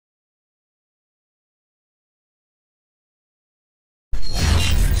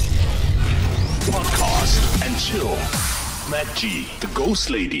Chill. Matt G, the Ghost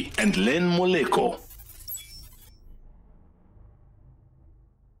Lady, and Len Moleko.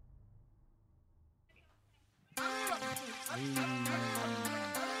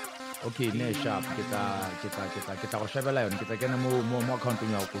 Okay, ne sharp. Kita go shebela yone. Kita kena mo account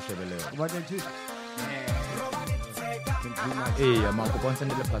ya go shebela yone. What did you? Eh, ma go bontsha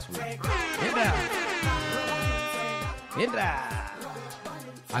le password. Heda.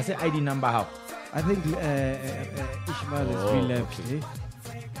 I say ID number how? I think Ishmael is relapsed. Eh?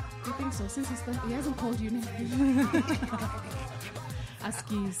 You think so? Since he hasn't called you now.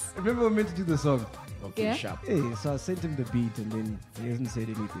 Askies. Remember we meant to do the song. Okay, Yeah? sharp. Hey, so I sent him the beat and then he hasn't said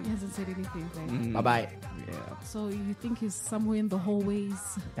He anything. hasn't said anything, right? Bye-bye. Yeah. So you think he's somewhere in the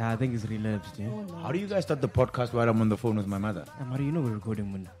hallways? I think he's relapsed. Yeah. Oh, Lord. How do you guys start the podcast while I'm on the phone with my mother? Mari, you know we're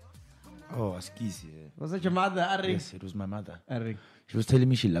recording one. Oh, skis, yeah. Was that your mother? Ari? Yes, it was my mother. Ari. She was telling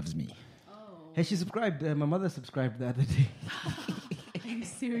me she loves me. Hey, she subscribed. My mother subscribed the other day. Are you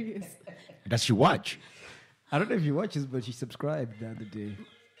serious? Does she watch? I don't know if she watches, but she subscribed the other day.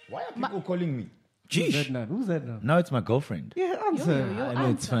 Why are people calling me? Who's that Jeez. now? Who's that now? Now it's my girlfriend. Yeah, answer. Yo, I know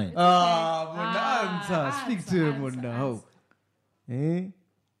it's fine. Answer. Speak to him, Munda. Ho. Eh?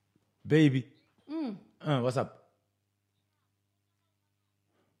 Baby. What's up?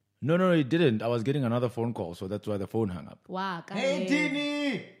 No, it didn't. I was getting another phone call, so that's why the phone hung up. Wow. Hey,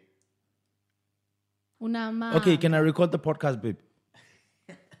 Tini! Unama. Okay, can I record the podcast, babe?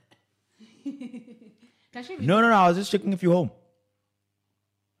 Can she No, I was just checking if you're home.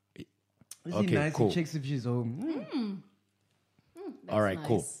 Is Okay, he nice? cool. He checks if she's home. All right,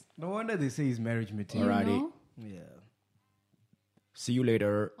 cool. No wonder they say he's marriage material. Alrighty. know? Yeah. See you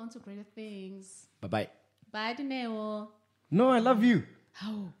later. On to greater things. Bye-bye. Bye, Dineo. No, I love you.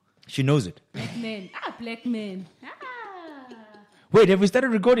 Oh, She knows it. black men. Black men. Wait, have we started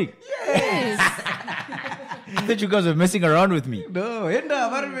recording? Yes. I thought you guys were messing around with me. No,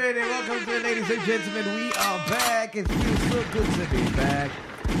 Hinda, welcome to it, ladies and gentlemen. We are back. It feels so good to be back.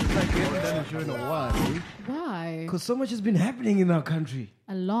 It's like we haven't done a show in a while. Why? Because so much has been happening in our country.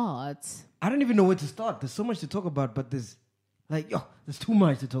 A lot. I don't even know where to start. There's so much to talk about, but there's too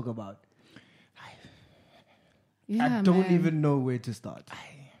much to talk about. Yeah, I don't man. even know where to start.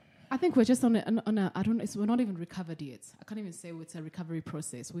 I think we're just on a I don't know, we're not even recovered yet. I can't even say it's a recovery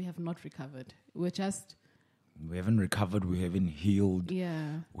process. We have not recovered. We're just, We haven't recovered. We haven't healed.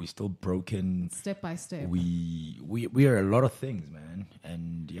 yeah, We're still broken. step by step. We are a lot of things, man.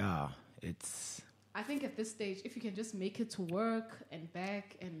 And yeah, it's... I think at this stage, if you can just make it to work and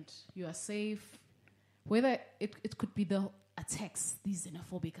back and you are safe, whether it could be the attacks, these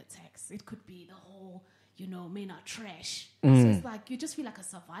xenophobic attacks, it could be the whole, men are trash. So it's like you just feel like a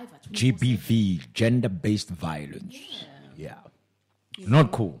survivor. 24/7. GBV, gender-based violence. Yeah.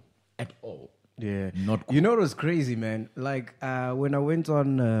 Not cool at all. Yeah. Not cool. You know what was crazy, man? Like when I went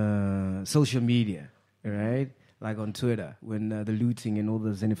on social media, right? Like on Twitter, when the looting and all the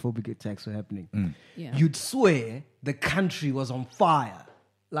xenophobic attacks were happening, Yeah. you'd swear the country was on fire.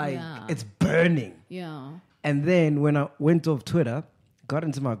 Like Yeah. it's burning. Yeah. And then when I went off Twitter, got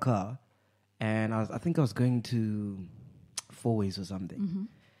into my car, and I think I was going to Four Ways or something.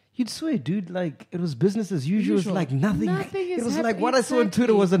 You'd swear, dude, like it was business as usual. It's Usual. like nothing. Nothing is it was like happening. what I saw on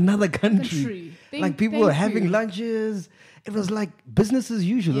Twitter Exactly. was another country. Country. Like people were Thank having you. lunches. It was like business as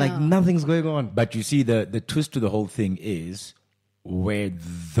usual. Like Yeah. nothing's going on. But you see, the twist to the whole thing is where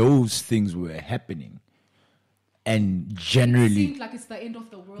those things were happening. And generally... Seems like it's the end of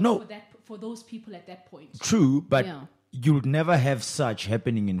the world No. for those people at that point. True, but Yeah. you'd never have such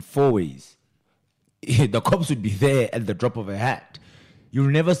happening in Four Ways. The cops would be there at the drop of a hat. You'll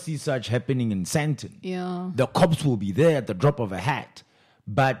never see such happening in Santon. Yeah. The cops will be there at the drop of a hat.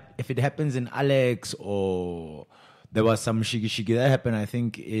 But if it happens in Alex, or there was some shiki that happened, I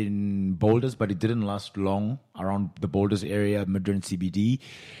think, in Boulders, but it didn't last long around the Boulders area, Midrand CBD.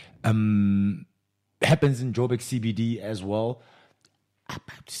 Happens in Joburg CBD as well.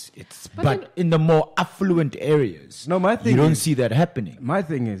 But in the more affluent areas, No, my thing you don't is- see that happening. My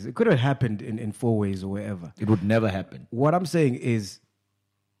thing is, it could have happened in Four Ways or wherever. It would never happen. What I'm saying is,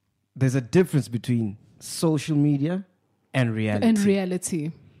 there's a difference between social media and reality. And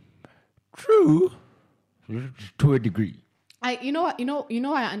reality. True, to a degree. I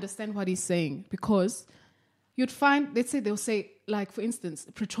understand what he's saying, because you'd find, let's say they'll say, like, for instance,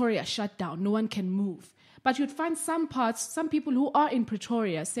 Pretoria shut down, no one can move. But you'd find some people who are in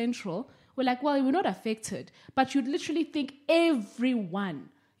Pretoria Central were like, well, we're not affected. But you'd literally think everyone,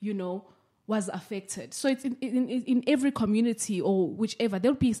 was affected. So it's in every community or whichever,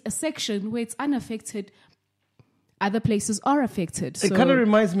 there'll be a section where it's unaffected other places are affected. It So- kind of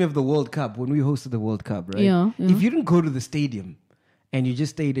reminds me of the World Cup when we hosted the World Cup, right? Yeah, yeah. If you didn't go to the stadium and you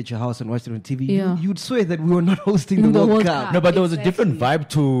just stayed at your house and watched it on TV, Yeah. you'd swear that we were not hosting the World Cup. No, but there was a Exactly. different vibe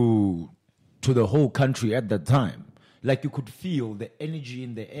to the whole country at that time. Like you could feel the energy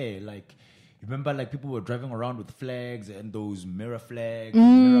in the air. Like remember, like people were driving around with flags and those mirror flags,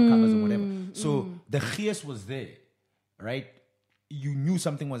 mirror covers, and whatever. So the chias was there, right? You knew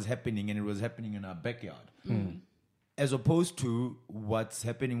something was happening, and it was happening in our backyard. As opposed to what's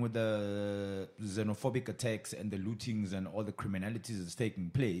happening with the xenophobic attacks and the lootings and all the criminalities that's taking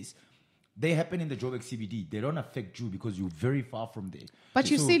place. They happen in the Joburg CBD. They don't affect you because you're very far from there. But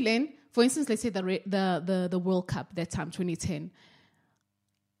you So- see, Len, for instance, let's say the World Cup that time, 2010,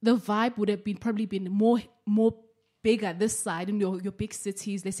 the vibe would have been probably been more bigger this side in your big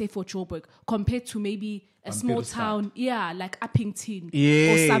cities, let's say for Joburg, compared to maybe a small Pampilstad. town, like Uppington or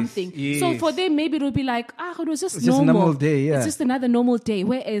Yes, something. So yes. for them, maybe it would be like, it was just It's just a normal. normal day, yeah. It's just another normal day.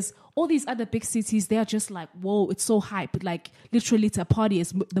 Whereas all these other big cities, they are just like, whoa, it's so hype. Like literally, it's a party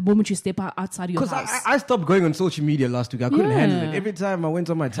as the moment you step outside your Because house. I stopped going on social media last week. I couldn't Yeah. handle it. Every time I went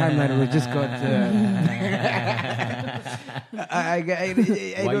on my timeline, it was just got.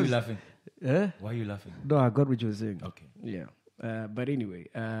 Why are you laughing? Huh? Why are you laughing? No, I got what you were saying. Okay. Yeah. But anyway.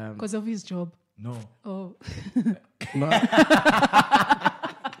 Because of his job. No. Oh. No,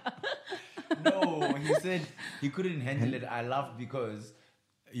 No, he said he couldn't handle it. I laughed because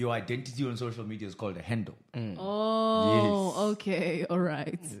your identity on social media is called a handle. Oh, okay. All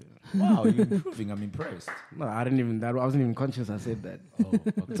right. Wow, you're improving. I'm impressed. no, I didn't even. I wasn't even conscious I said that. Oh,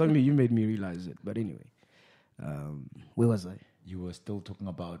 okay. It's only you made me realize it. But anyway, where was I? You were still talking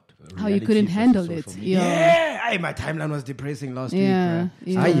about How you reality couldn't versus handle social it. media. Yeah. Aye, my timeline was depressing last Yeah, week.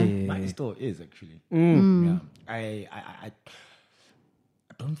 yeah. Yeah. Mine still is actually. Mm. Yeah, I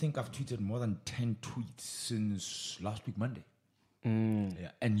don't think I've tweeted more than 10 tweets since last week Monday.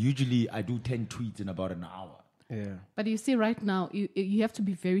 Yeah, and usually I do 10 tweets in about an hour. Yeah. But you see, right now, you have to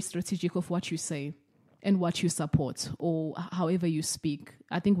be very strategic of what you say and what you support or however you speak.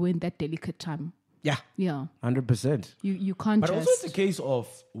 I think we're in that delicate time. Yeah. Yeah. 100%. You can't But just... also it's a case of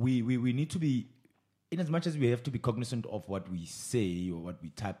we need to be, in as much as we have to be cognizant of what we say or what we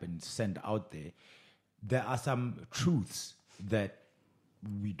type and send out there are some truths that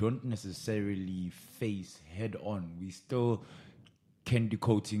we don't necessarily face head on. We still candy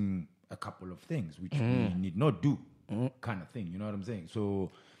coating a couple of things, which we need not do, kind of thing. You know what I'm saying? So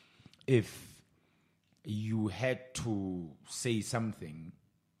if you had to say something,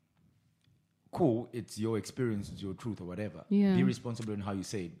 cool, it's your experience, it's your truth or whatever. Yeah. Be responsible in how you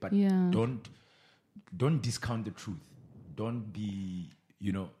say it, but Yeah. don't discount the truth. Don't be,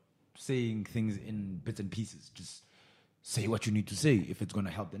 saying things in bits and pieces. Just say what you need to say if it's going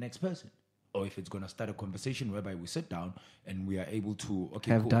to help the next person. Or if it's going to start a conversation whereby we sit down and we are able to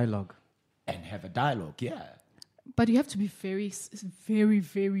Have cool, dialogue. and have a dialogue. Yeah. But you have to be very, very,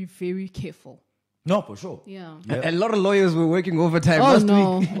 very, very careful. No, for sure. Yeah. A lot of lawyers were working overtime Oh, last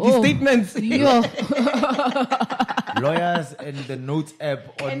no. week. Oh. Statements. Yeah. Lawyers and the notes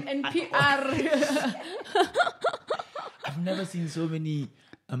app on and PR. I've never seen so many.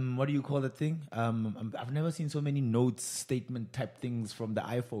 What do you call that thing? I've never seen so many notes, statement type things from the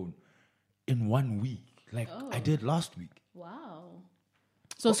iPhone in 1 week. Like I did last week. Wow.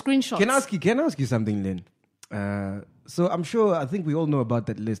 So screenshots. Can I ask you something, Lynn? So I think we all know about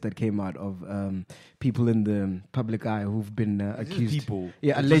that list that came out of people in the public eye who've been These accused. people,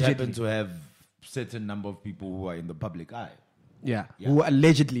 Yeah, who just happen allegedly. to have certain number of people who are in the public eye. Yeah, Yeah. who were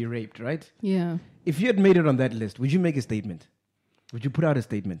allegedly raped, right? Yeah. If you had made it on that list, would you make a statement? Would you put out a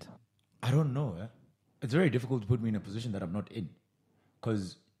statement? I don't know. It's very difficult to put me in a position that I'm not in,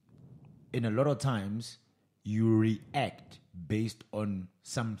 because in a lot of times you react based on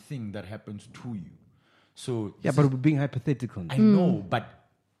something that happens to you. So Yeah, but we're being hypothetical. I know, but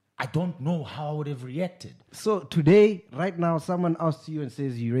I don't know how I would have reacted. So today, right now, someone asks you and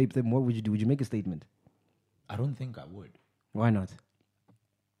says you raped them. What would you do? Would you make a statement? I don't think I would. Why not?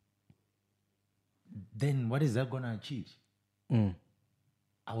 Then what is that going to achieve?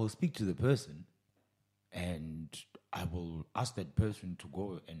 I will speak to the person and I will ask that person to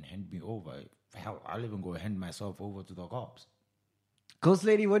go and hand me over. Hell, I'll even go hand myself over to the cops. Ghost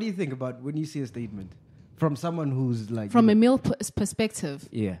Lady, what do you think about when you see a statement from someone who's like... From a male perspective.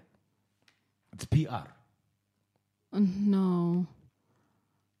 Yeah. It's PR. No.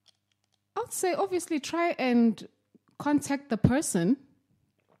 I'd say obviously try and contact the person.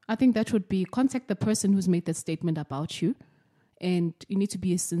 I think that would be contact the person who's made that statement about you. And you need to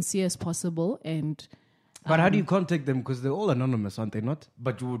be as sincere as possible. And But how do you contact them? Because they're all anonymous, aren't they not?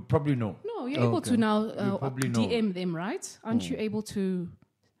 But you would probably know. no, you're able to now probably know. DM them, right? Aren't you able to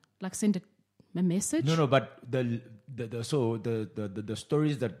like send a message? No, but the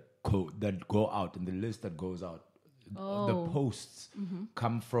stories that go out and the list that goes out, the posts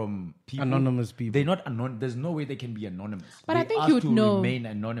come from people, Anonymous people. They're not anonymous. There's no way they can be anonymous. But they I think ask you would to know. remain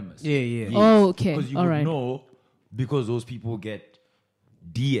anonymous. Yeah. Oh, okay. Because you All would right. know because those people get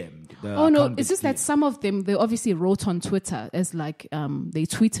DM'd. The Oh no, account it's gets just that DM'd. some of them they obviously wrote on Twitter as like they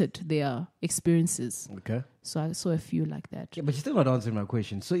tweeted their experiences. Okay. So I saw a few like that. Yeah, but you're still not answering my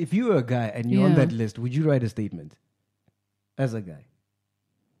question. So if you were a guy and you're on Yeah. that list, would you write a statement as a guy?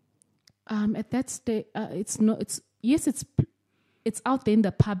 At that stage, it's out there in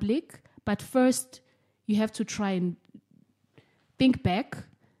the public, but first you have to try and think back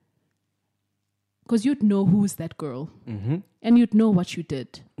because you'd know who's that girl and you'd know what you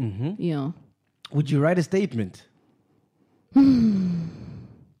did. Yeah. Would you write a statement?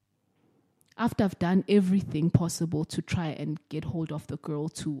 After I've done everything possible to try and get hold of the girl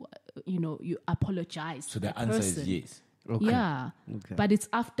to, you apologize. So to the that answer person. is yes. Okay. Yeah. Okay. But it's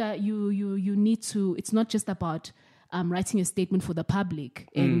after you need to, it's not just about writing a statement for the public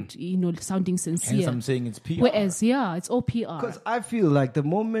and, sounding Hence, sincere. I'm saying it's PR. Whereas, it's all PR. Because I feel like the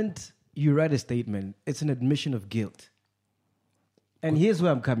moment you write a statement, it's an admission of guilt. And here's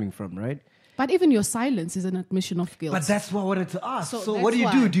where I'm coming from, right? But even your silence is an admission of guilt. But that's what I wanted to ask. So So, that's what do you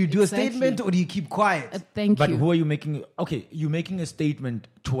why- do? Do you do exactly. a statement or do you keep quiet? Thank But you. who are you making? Okay, you're making a statement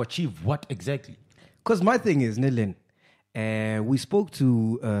to achieve what exactly? Because my thing is, Nilin, we spoke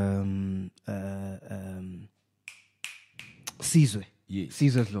to Sizwe. Yes.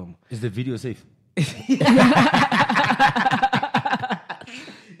 Sizwe Slomo. Is the video safe?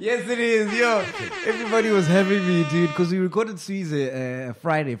 Yes, it is. Yo, everybody was having me, dude, because we recorded Sizwe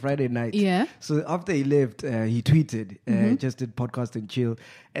Friday night. Yeah. So after he left, he tweeted, just did podcast and chill.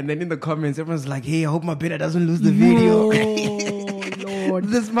 And then in the comments, everyone's like, hey, I hope my beta doesn't lose the video. Oh, Lord.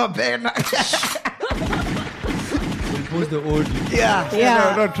 This is my beta. Post the audio.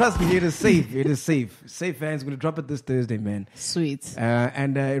 Yeah. No, trust me, it is safe. It is safe. Safe, fans. Going to drop it this Thursday, man. Sweet.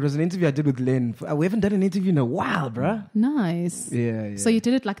 And it was an interview I did with Len. We haven't done an interview in a while, bruh. Nice. Yeah. So you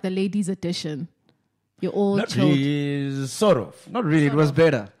did it like the ladies' edition. You're all Not chilled. really, sort of. Not really. It was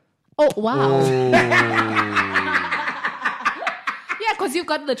better. Oh, wow. Yeah, because you've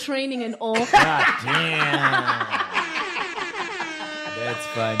got the training and all. God damn. That's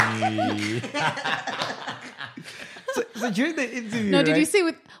funny. So during the interview, No, did right? you see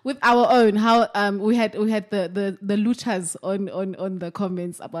with our own how we had the luchas on the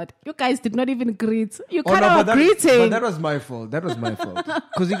comments about you guys did not even greet. You kind of greeting. But that was my fault.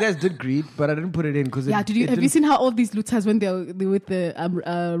 Because you guys did greet, but I didn't put it in because Yeah, have you seen how all these lutas when they're with the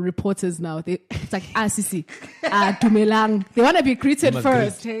reporters now? It's like Sisi, Dumelang. They want to be greeted must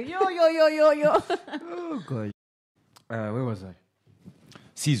first. Hey, yo. Oh gosh. Where was I?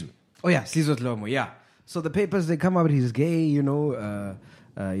 Sizwe. Oh yeah, Sizwe Slomo. Yeah. So the papers they come out. He's gay. He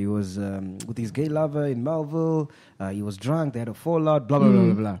was with his gay lover in Melville. He was drunk. They had a fallout. Blah blah blah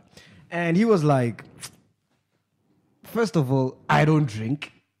blah blah. And he was like, first of all, I don't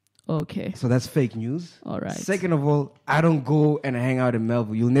drink. Okay. So that's fake news. All right. Second of all, I don't go and hang out in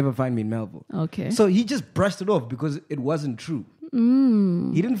Melville. You'll never find me in Melville. Okay. So he just brushed it off because it wasn't true.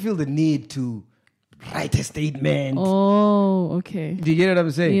 He didn't feel the need to write a statement. Oh, okay. Do you get what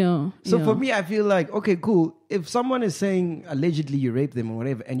I'm saying? Yeah, So yeah. for me, I feel like, okay, cool. If someone is saying allegedly you raped them or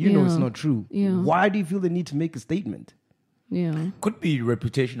whatever, and you know it's Yeah, not true, yeah. why do you feel the need to make a statement? Yeah. Could be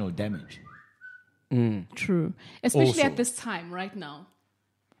reputational damage. True. Especially Also. at this time, right now.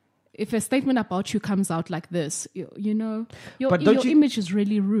 If a statement about you comes out like this, you know, your But don't you- image is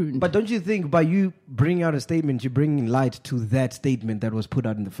really ruined. But don't you think by you bringing out a statement, you're bringing light to that statement that was put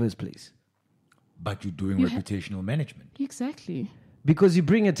out in the first place? But you're doing You reputational management. Exactly. Because you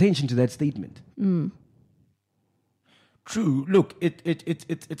bring attention to that statement. True. Look,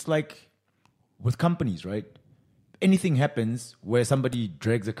 it's like with companies, right? Anything happens where somebody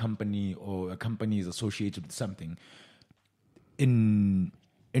drags a company or a company is associated with something. In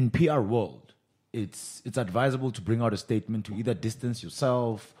PR world, it's advisable to bring out a statement to either distance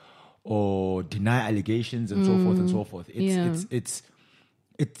yourself or deny allegations and so forth and so forth.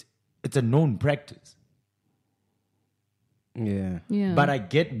 It's a known practice. Yeah. Yeah. But I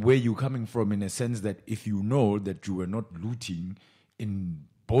get where you're coming from in a sense that if you know that you were not looting in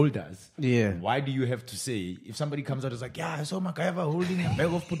boulders, Yeah. why do you have to say, if somebody comes out and is like, yeah, I saw MacGyver holding a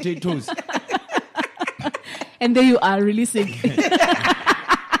bag of potatoes. and there you are releasing.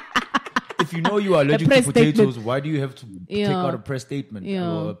 If if you know you are allergic to press potatoes, statement. why do you have to take Yeah. out a press statement Yeah.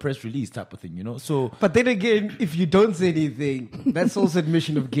 or a press release type of thing? You know, so But then again, if you don't say anything, that's also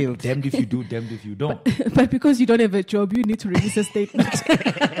admission of guilt. damned if you do, damned if you don't. But because you don't have a job, you need to release a statement.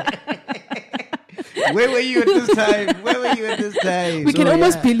 Where were you at this time? Where were you at this time? We can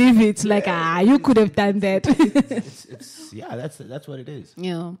almost believe it. Like, you could have done that. it's yeah, that's what it is.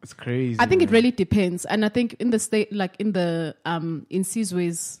 Yeah. It's crazy. I think it man. really depends. And I think in the state, like in the, in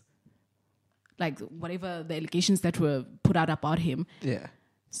Sizwe's, like whatever the allegations that were put out about him, Yeah.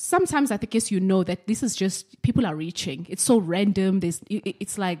 sometimes I think, yes, you know that this is just, people are reaching. It's so random.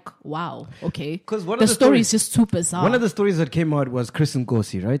 It's like, wow, okay. 'Cause one of the the story stories- is just too bizarre. One of the stories that came out was Chris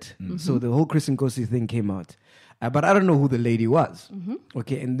Nkosi, right? So the whole Chris Nkosi thing came out. But I don't know who the lady was.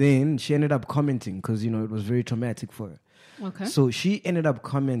 Okay, and then she ended up commenting because, it was very traumatic for her. Okay. So she ended up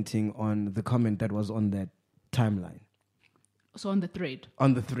commenting on the comment that was on that timeline, So on the thread.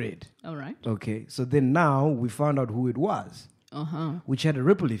 on the thread. All right. Okay, so then now we found out who it was, which had a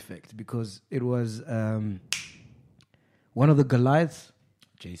ripple effect because it was one of the Goliaths,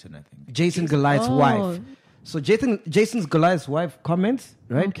 Jason, I think. Jason Goliath's Oh. wife. So Jason's Goliath's wife comments,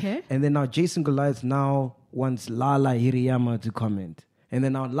 right? Okay. And then now Jason Goliath now wants Lala Hiriyama to comment. And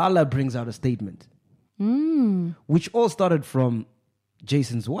then now Lala brings out a statement. Which all started from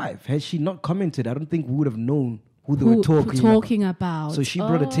Jason's wife. Had she not commented, I don't think we would have known who they were talking about. So she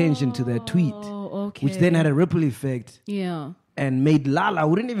brought attention to that tweet. Okay. Which then had a ripple effect Yeah. and made Lala,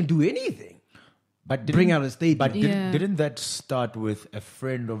 who didn't even do anything, But bring out a statement. But Yeah. didn't that start with a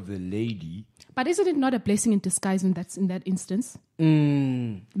friend of the lady? But isn't it not a blessing in disguise in that instance?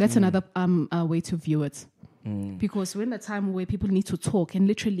 Mm. That's another way to view it. Because we're in a time where people need to talk and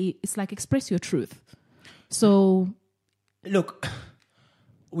literally it's like express your truth. So Look,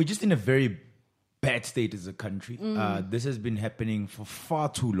 we're just in a very bad state as a country. This has been happening for far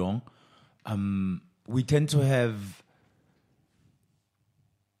too long. We tend to have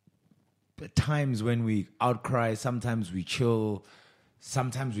times when we outcry, sometimes we chill,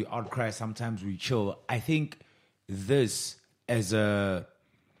 sometimes we outcry, sometimes we chill. I think this there's a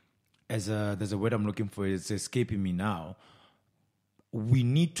word I'm looking for, it's escaping me now. We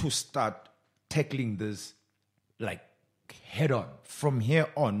need to start tackling this like head on. From here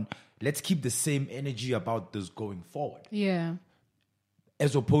on, let's keep the same energy about this going forward, yeah.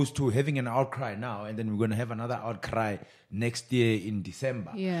 as opposed to having an outcry now and then we're going to have another outcry next year in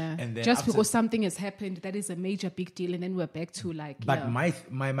December. Yeah. And then Just after- because something has happened, that is a major big deal, and then we're back to like. But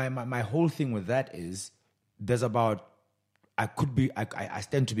yeah. my whole thing with that is there's about, I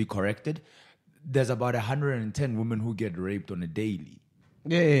stand to be corrected. There's about 110 women who get raped on a daily.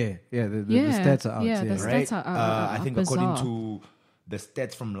 The stats are out. Yeah, Yeah, the Right? stats are I think bizarre. according to the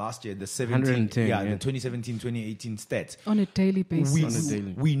stats from last year, the 110, yeah. the 2017-2018 stats. On a daily basis.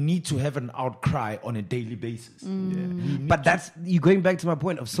 We need to have an outcry on a daily basis. But that's you going back to my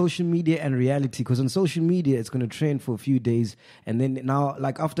point of social media and reality, because on social media it's going to trend for a few days, and then now,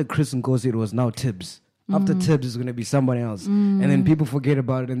 like after Chris Nkosi, it was now Tibbs. After Tibbs, it's going to be someone else, and then people forget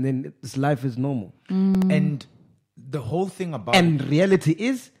about it, and then this life is normal. And the whole thing about And reality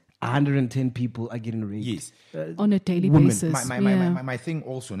is 110 people are getting raped. yes, On a daily Women. basis. my thing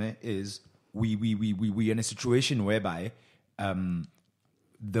also ne, is we in a situation whereby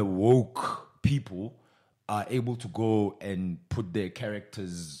the woke people are able to go and put their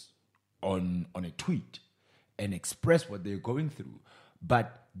characters on a tweet and express what they're going through,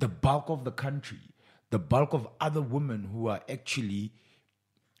 but the bulk of the country, the bulk of other women who are actually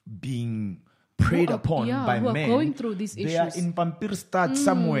being preyed Who are- upon yeah, by who are men, going through these they are issues. in Pampirstad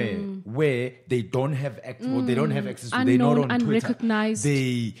somewhere where they don't have access, or they don't have access to. They're not Unknown, on Twitter. unrecognized.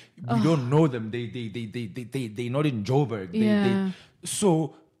 We don't know them. They're not in Joburg. Yeah.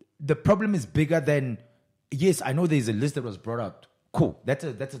 So the problem is bigger than. Yes, I know there's a list that was brought up. Cool. That's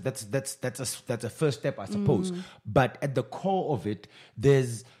a first step, I suppose. But at the core of it,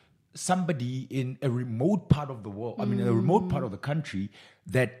 there's somebody in a remote part of the world. I mean, in a remote part of the country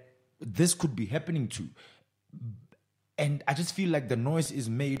that this could be happening to. And I just feel like the noise is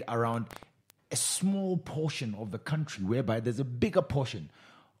made around a small portion of the country, whereby there's a bigger portion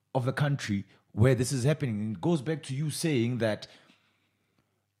of the country where this is happening. And it goes back to you saying that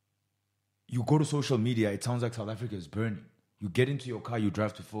you go to social media, it sounds like South Africa is burning. You get into your car, you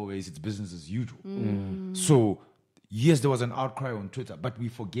drive to 4 ways, it's business as usual. So, yes, there was an outcry on Twitter, but we're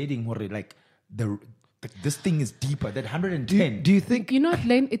forgetting what this thing is deeper. That 110. Do you think? You know,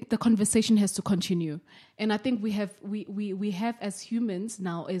 Len, the conversation has to continue, and I think we have as humans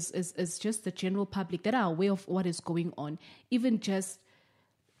now, as just the general public that are aware of what is going on. Even just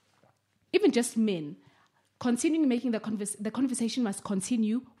men, continuing making the conversation must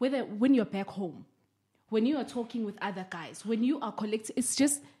continue whether when you're back home, when you are talking with other guys, when you are collecting. It's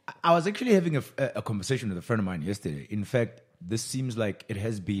just I was actually having a conversation with a friend of mine yesterday. In fact, this seems like it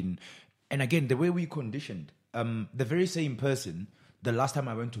has been, and again, the way we conditioned, the very same person, the last time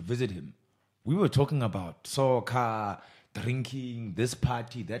I went to visit him, we were talking about soccer, drinking, this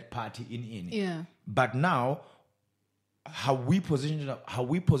party, that party, in. Yeah. But now, how we positioned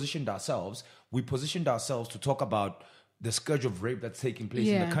ourselves, to talk about the scourge of rape that's taking place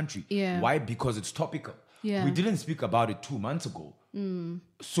in the country. Yeah. Why? Because it's topical. Yeah. We didn't speak about it 2 months ago.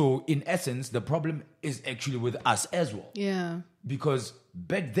 So in essence, the problem is actually with us as well. yeah. Because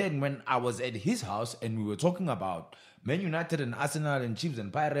back then when I was at his house and we were talking about Man United and Arsenal and Chiefs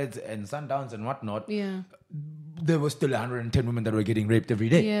and Pirates and Sundowns and whatnot, Yeah. there were still 110 women that were getting raped every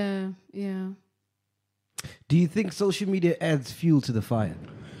day. Yeah. Yeah. Do you think social media adds fuel to the fire?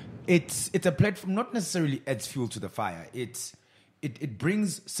 It's a platform, not necessarily adds fuel to the fire. It brings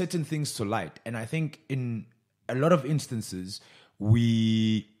certain things to light. And I think in a lot of instances,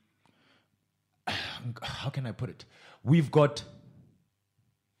 how can I put it? We've got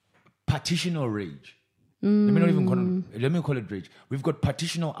partitional rage. Let me call it rage. We've got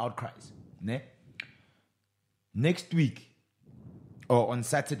partitional outcries. Ne? Next week, or on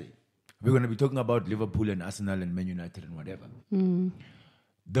Saturday, we're going to be talking about Liverpool and Arsenal and Man United and whatever.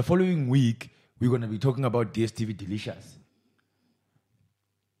 The following week, we're going to be talking about DSTV Delicious.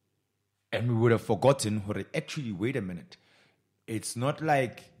 And we would have forgotten, actually, wait a minute. It's not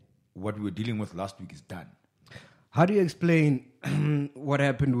like what we were dealing with last week is done. How do you explain what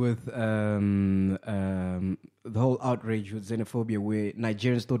happened with the whole outrage with xenophobia, where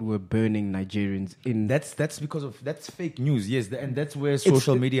Nigerians thought we were burning Nigerians in? That's fake news, yes, and that's where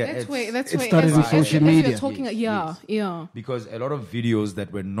social media. That's where started with social media. You're talking, yeah. Because a lot of videos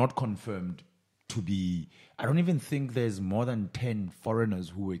that were not confirmed to be, I don't even think there's more than 10 foreigners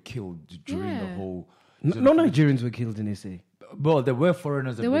who were killed during the whole. No Nigerians were killed in SA. Well, there were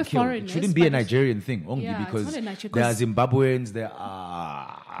foreigners that There were were killed. foreigners, It shouldn't be a but it's- Nigerian thing only Yeah, it's because not a Niger- there are 'cause- Zimbabweans, there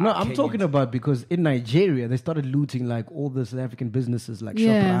are. No, I'm Kenyans. talking about because in Nigeria they started looting like all the South African businesses like Yeah,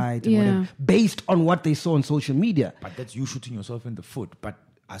 ShopRite and yeah. whatever, based on what they saw on social media. But that's you shooting yourself in the foot. But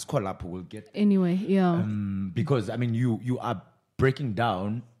as Kwalapo will get Anyway, yeah. because I mean you are breaking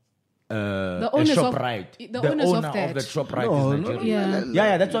down The a owners of- ShopRite. the owners of owner that. the ShopRite No, is no, Nigerian. Yeah.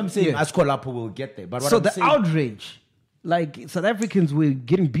 Yeah, that's what I'm saying. Yeah. Ascolapo will get there. But what So I'm the saying, outrage, like South Africans were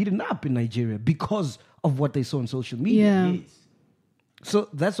getting beaten up in Nigeria because of what they saw on social media. Yeah. Yes. So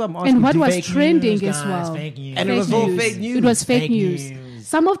that's what I'm asking. And what Do was fake trending news, as guys, well. fake news. And it was all fake news. It was fake Fake news. news.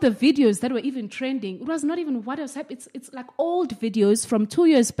 Some of the videos that were even trending, it was not even what was happening. It's like old videos from 2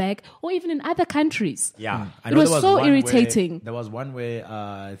 years back or even in other countries. Yeah, I It know was there so one where- irritating. There was one where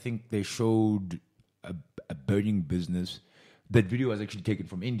I think they showed a burning business. That video was actually taken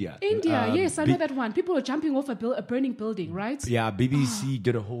from India. India, yes, I B- know that one. People were jumping off a burning building, right? Yeah, BBC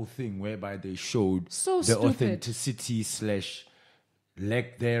did a whole thing whereby they showed So the stupid. authenticity /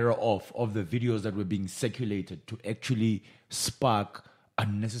 lack thereof of the videos that were being circulated to actually spark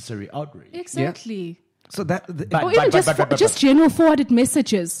unnecessary outrage. Exactly. So that But- Or even but- just general forwarded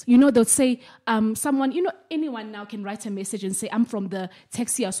messages. You know, they'll say, someone, anyone now can write a message and say, I'm from the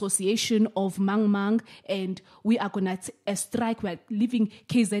Taxi Association of Mang Mang and we are going to strike. We're leaving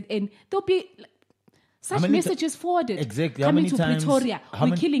KZN. There'll be such many messages forwarded. Exactly. How Coming many to times, Pretoria. how We're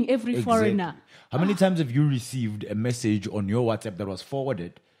many- killing every Exactly. foreigner. How many times have you received a message on your WhatsApp that was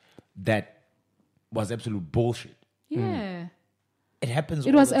forwarded that was absolute bullshit? Yeah. It happens.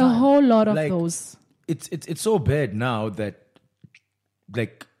 It all was the a time. whole lot of Like, those. It's so bad now that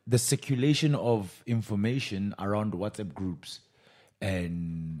like the circulation of information around WhatsApp groups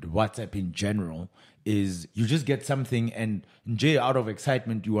and WhatsApp in general is you just get something and Jay out of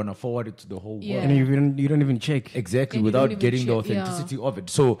excitement you want to forward it to the whole Yeah. world. and you don't even check. Exactly, And you without don't even getting the check, yeah. authenticity of it.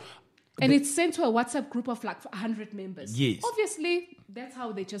 So And it's sent to a WhatsApp group of like 100 members. Yes. Obviously, that's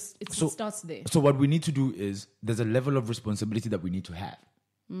how they just, it So- starts there. So what we need to do is there's a level of responsibility that we need to have.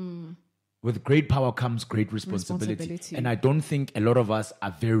 With great power comes great responsibility. Responsibility. And I don't think a lot of us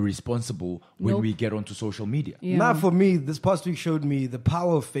are very responsible when Nope. we get onto social media. Yeah. Now, for me, this past week showed me the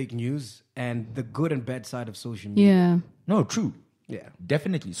power of fake news and the good and bad side of social media. Yeah. No, true. Yeah.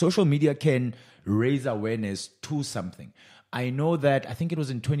 Definitely. Social media can raise awareness to something. I know that, I think it was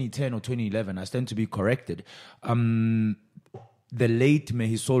in 2010 or 2011, I stand to be corrected. The late, may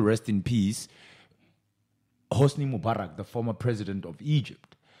his soul rest in peace, Hosni Mubarak, the former president of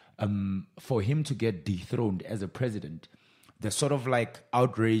Egypt, for him to get dethroned as a president, the sort of like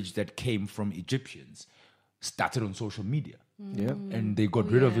outrage that came from Egyptians started on social media. Yeah. and they got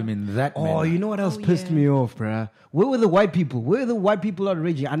rid of him in that. Oh, manner. you know what else pissed me off, bruh? Where were the white people? Where were the white people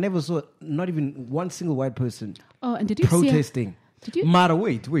outraging? I never saw not even one single white person Oh, and did you protesting. Did you? Mara,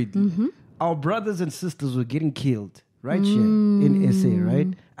 wait. Our brothers and sisters were getting killed right here in SA, right?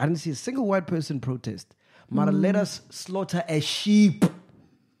 I didn't see a single white person protest. Mara, let us slaughter a sheep.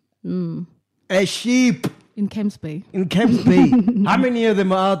 A sheep in Camps Bay? in Camps Bay. How many of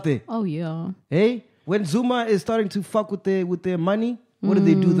them are out there? Oh yeah. Hey, when Zuma is starting to fuck with their money, what do?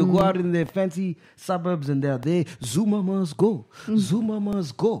 They go out in their fancy suburbs and they're there. Zuma must go. Zuma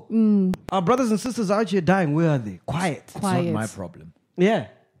must go. Our brothers and sisters out here dying. Where are they? Quiet. It's not Quiet. my problem. Yeah.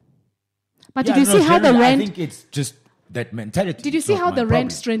 But Yeah, did you no, see how the generally, I rand? think it's just that mentality. Did you It's see not how my the rand problem.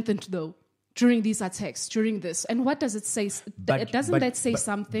 strengthened though during these attacks? During this, and what does it say? Doesn't that say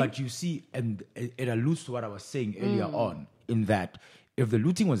something? But you see, and it alludes to what I was saying earlier on, in that if the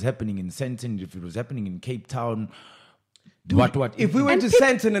looting was happening in Sandton, if it was happening in Cape Town, what? If we went to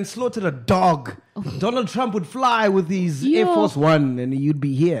Sandton and slaughtered a dog, Donald Trump would fly with his Air Yo. Force One and you'd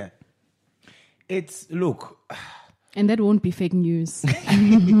be here. It's look, And that won't be fake news.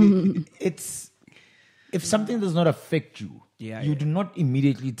 it's if something does not affect you, you do not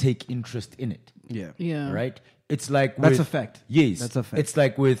immediately take interest in it. Yeah. Yeah. Right? It's like That's with- a fact. Yes, That's a fact. It's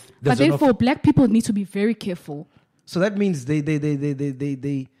like with the But therefore, black people need to be very careful. So that means they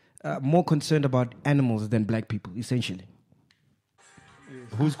more concerned about animals than black people, essentially.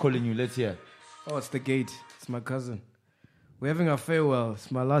 who's calling you? Let's hear. Oh, it's the gate. It's my cousin. We're having our farewell.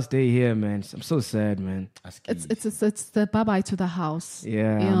 It's my last day here, man. I'm so sad, man. It's the bye bye to the house.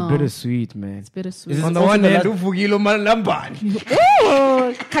 Yeah, I'm bittersweet, man. It's bittersweet. Is it On the also one the hand, last- ufugile manambani.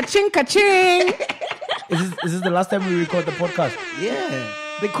 Oh, ka-ching, ka-ching. Is this the last time we record the podcast? Yeah,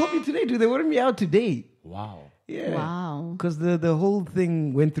 they called me today, dude. They wanted me out today. Wow. Yeah, Wow. because the whole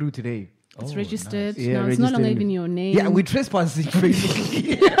thing went through today. It's registered. Yeah, No, it's no longer registered. even your name. Yeah, we're trespassing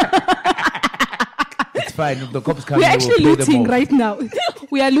basically. It's fine. If the cops come We're here, actually we'll pay them looting off. right now.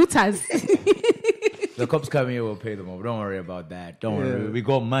 We are looters. The cops come here, we'll pay them off. Don't worry about that. Don't worry. Yeah. We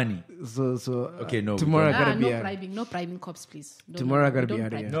got money. so Okay, no, we tomorrow I don't. gotta be no out. bribing. No bribing cops, please. No, Tomorrow I gotta we be don't out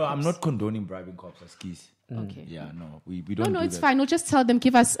of bribe here. No, I'm cops. not condoning bribing cops as keys. Okay. Yeah, no. We No, don't no, do it's that. fine. We'll just tell them,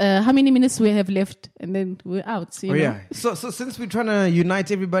 give us how many minutes we have left, and then we're out. You Oh know? yeah. So since we're trying to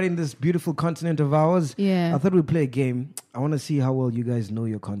unite everybody in this beautiful continent of ours, Yeah. I thought we'd play a game. I want to see how well you guys know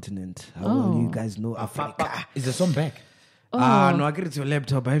your continent. How well Oh. you guys know Africa. Is the song back? Ah, no, I get it to your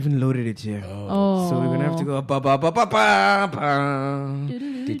laptop. I haven't loaded it yet. Oh. So we're gonna have to go ba ba ba ba ba ba.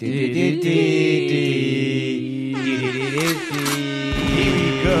 Here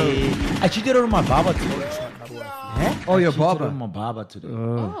we go. I cheated on my barber today. Oh, your Cheated on barber. my barber today.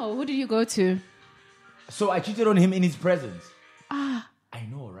 Oh, who did you go to? So I cheated on him in his presence. I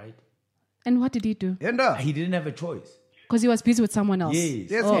know, right? And what did he do? Yenda. He didn't have a choice. Because he was busy with someone else. Yes.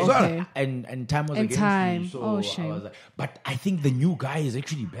 Yes, Oh, sir. okay. And time was And against time. me. So Oh, I shame. was like, but I think the new guy is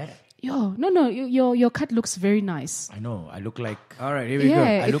actually better. Yo, no, your cut looks very nice. I know. I look like All right, here we Yeah,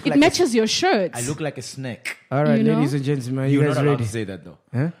 I it, look it like matches your shirt. I look like a snake. go. All right, You know? ladies and gentlemen, you You're guys not allowed ready? to say that though.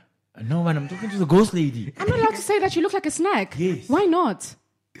 Huh? No, man. I'm talking to the ghost lady. I'm not allowed to say that you look like a snack. Yes. Why not?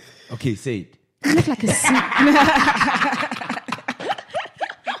 Okay, say it. You look like a snack.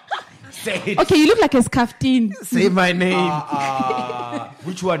 Say it. Okay, you look like a scaftine. Say my name.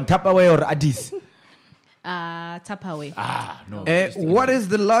 Which one? Tupperware or Addis? Tupperware. No. What is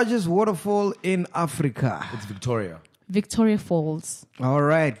the largest waterfall in Africa? It's Victoria. Victoria Falls. All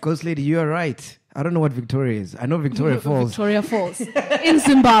right, Ghost Lady, you are right. I don't know what Victoria is. I know Victoria Falls. Victoria Falls. In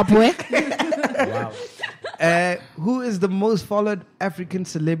Zimbabwe. Wow. Who is the most followed African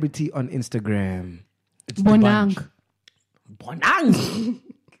celebrity on Instagram? It's Bonang. Bonang.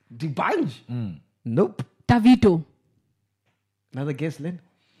 Dibanj. Nope. Davido. Another guess, Lynn?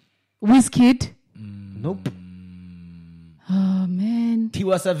 Wizkid. Nope. Oh, man.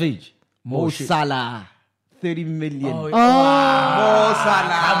 Tiwa Savage. Mo Salah. 30 million. Oh, Mo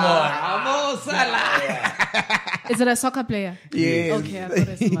Salah. Come on. Mo Salah. Is it a soccer player? Yes. Okay, I thought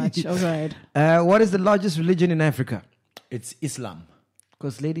as much. All right. What is the largest religion in Africa? It's Islam.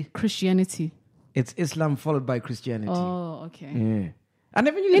 Ghost Lady? Christianity. It's Islam followed by Christianity. Oh, okay. Yeah. I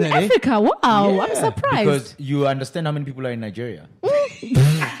never knew In that. Africa, wow, I'm Yeah, surprised. Because you understand how many people are in Nigeria.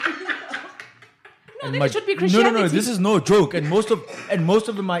 No, then it should be No, Christianity. this is no joke. And most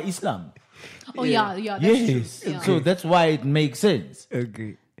of them are Islam. Oh, yeah, that's Yes. true. Yeah. So that's why it makes sense.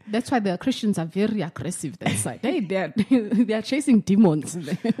 Okay. That's why the Christians are very aggressive that side. They are chasing demons.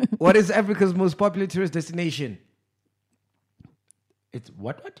 What is Africa's most popular tourist destination? It's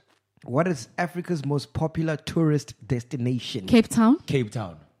what? What is Africa's most popular tourist destination? Cape Town. Cape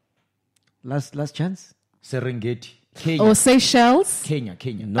Town. Last chance? Serengeti. Kenya. Or Seychelles. Kenya.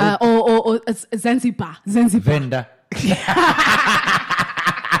 Or Zanzibar. Venda.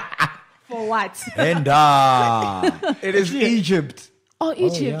 For what? Venda. It is Egypt. Oh,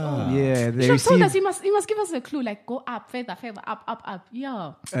 Egypt. yeah. Yeah, they Bishop told us receive, he must give us a clue, like go up, further, up.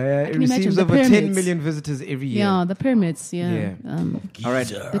 Yeah. I it can imagine receives the over 10 pyramids. million visitors every year. Yeah, the pyramids. Yeah. Yeah. All right.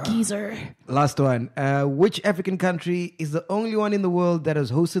 The geyser. Last one. Which African country is the only one in the world that has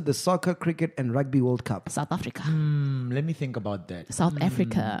hosted the soccer, cricket, and rugby World Cup? South Africa. Let me think about that. South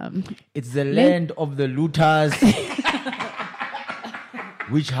Africa. It's the land of the looters,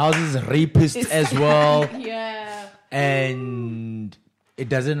 which houses rapists as well, Yeah. and it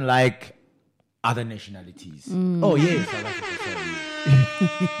doesn't like other nationalities. Oh yeah, South Africa.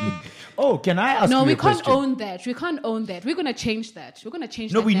 Sorry. Oh, can I ask No, you we a can't question? own that. We can't own that. We're gonna change that. We're gonna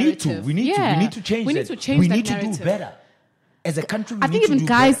change. No, that we need to. narrative. We need to. Yeah. We need to change We that. need to change We that need to narrative. do better. As a country, we I think need to even do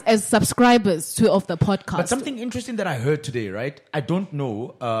guys better. as subscribers to of the podcast. But something interesting that I heard today, right? I don't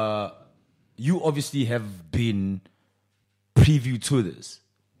know. You obviously have been preview to this,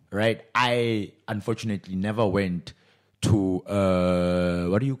 right? I unfortunately never went to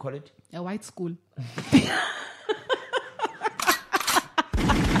what do you call it? a white school.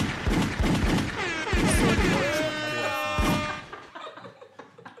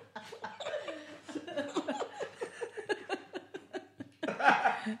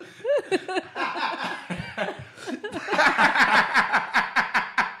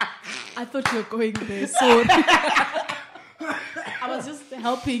 I thought you were going there, so I was just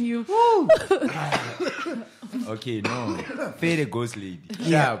helping you. Okay, no, Fede Ghost Lady.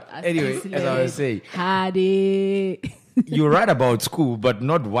 Yeah. Anyway, as I was saying, Hadi. you're right about school, but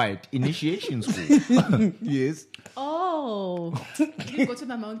not white. Initiation school. Yes. Oh, you go to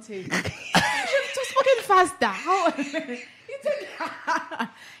the mountain. You just spoken faster. How?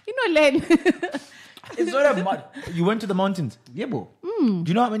 Len. It's not a mud. You went to the mountains. Yeah, bo. Do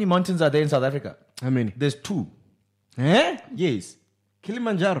you know how many mountains are there in South Africa? How many? There's 2. Eh? Yes.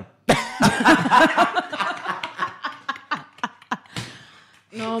 Kilimanjaro.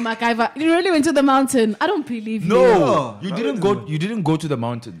 No, MacGyver. You really went to the mountain. I don't believe you. No, Yeah. you didn't go. You didn't go to the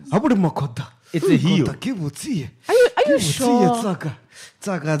mountains. How about Makota? It's a hill. Are you sure? Okay,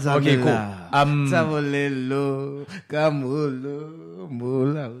 cool. Tsabolelo, Kamulo,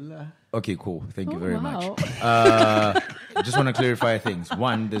 Mula. Okay, cool. Thank you very wow. much. Just want to clarify things.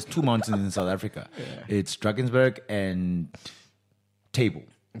 One, there's 2 mountains in South Africa. It's Drakensberg and Table.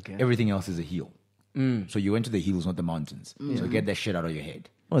 Okay. Everything else is a hill. So you went to the hills, not the mountains. So get that shit out of your head.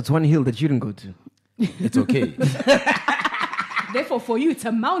 Oh, it's one hill that you didn't go to. It's okay. Therefore, for you, it's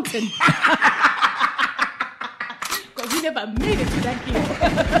a mountain. Because you never made it to that hill.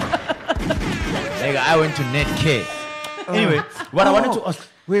 Like, I went to Netcare. Anyway, what I wanted to ask.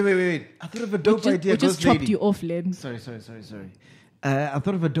 Wait. I thought of a dope idea. We just Ghost chopped Lady. you off, Len. Sorry. I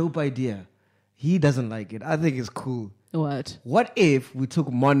thought of a dope idea. He doesn't like it. I think it's cool. What? What if we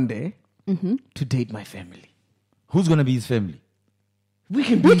took Monday to date my family? Who's going to be his family? We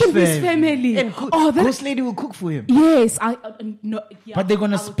can be We his can be his family. family. And cook. Oh, that- Ghost Lady will cook for him. Yes. No. Yeah, But they're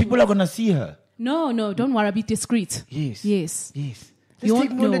gonna. I will do People it. are gonna see her. No, don't worry. Be discreet. Yes. Yes. Let's You take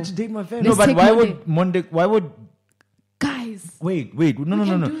won't Monday know. to date my family. No, Let's but take why Monday. would Monday? Why would? Guys. Wait. No.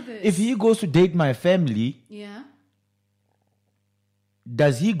 can do this. If he goes to date my family, Yeah.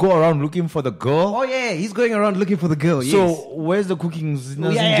 does he go around looking for the girl? Oh yeah, he's going around looking for the girl. So Yes. where's the cooking?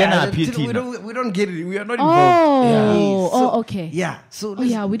 Yeah, we don't get it. We are not involved. Oh. Yes. So- Oh, okay. Yeah. So Oh,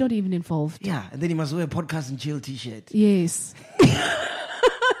 let's- yeah. We're not even involved. Yeah, and then he must wear a podcast and chill t-shirt. Yes.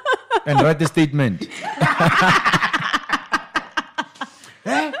 And write the statement.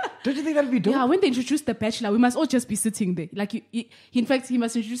 Don't you think that'd be dope? Yeah, when they introduce the bachelor, we must all just be sitting there. Like, in fact, he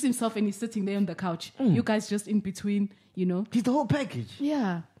must introduce himself and he's sitting there on the couch. You guys just in between, you know. He's the whole package.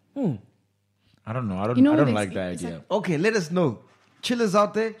 Yeah. I don't know. I don't. You know, I don't it's- like that it's idea. Okay, let us know. Chillers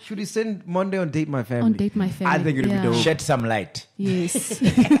out there, should we send Monday on Date My Family? On Date My Family, I think it'd yeah. be dope. Shed some light Yes.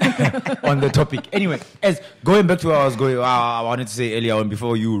 on the topic. Anyway, as going back to what I was going, I wanted to say earlier on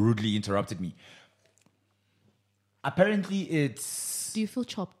before you rudely interrupted me. Apparently, it's Do you feel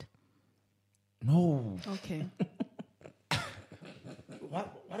chopped? no. Okay.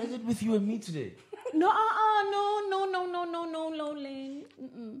 What is it with you and me today? No, no, Lane.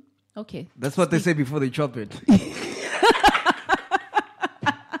 Mm-mm. Okay. That's what they say before they chop it.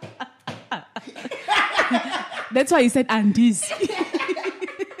 That's why he said Andes.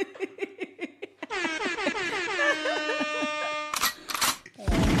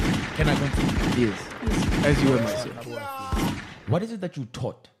 Can I continue? Yes. As you were myself. What is it that you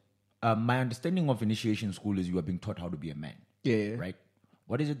taught? My understanding of initiation school is you are being taught how to be a man. Yeah. Right?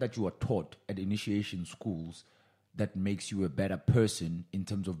 What is it that you are taught at initiation schools that makes you a better person in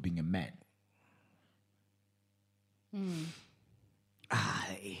terms of being a man?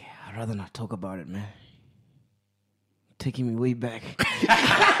 I'd rather not talk about it, man. Taking me way back.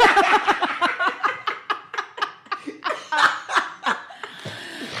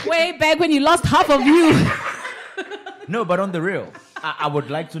 Way back when you lost half of you. No, but on the real, I would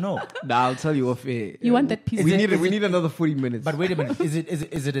like to know. Nah, I'll tell you off air. You want that piece? We need another 40 minutes. But wait a minute, is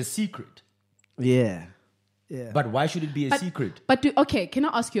it a secret? yeah. But why should it be a secret? But okay, can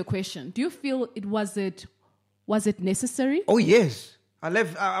I ask you a question? Do you feel was it necessary? Oh yes,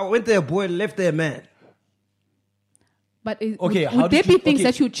 I went there, a boy, and left there, a man. But Okay, how would there did be you- things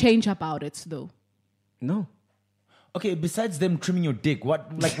okay. that you change about it though? No. Okay, besides them trimming your dick, what?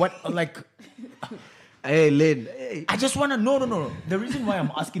 Hey, Lynn. Hey. I just want to no. The reason why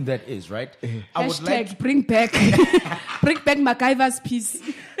I'm asking that is right. I would Hashtag like. bring back MacGyver's piece.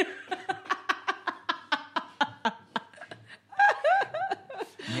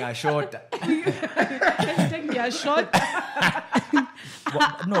 Yeah, short. Hashtag me a shot.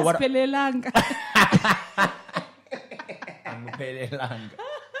 No, what? Asiphelelanga. Angiphelelanga.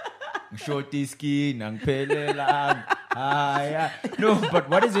 Shorty skin, angiphelelanga. Ah, yeah. No, but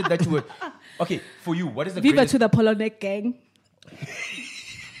what is it that you would? Okay, for you, what is the Viva greatest? to the Polo Neck gang.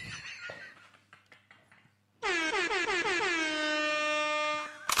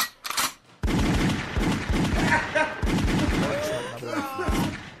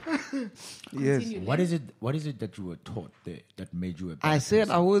 Yes. What is it? What is it that you were taught there that made you a? I said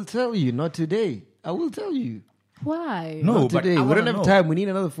I will tell you, not today. I will tell you. Why? No, Not but today. I We wanna don't have know. time. We need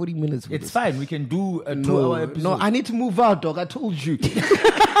another 40 minutes. For It's this. fine. We can do a 2-hour episode. No, I need to move out, dog. I told you.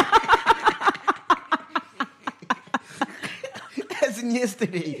 As in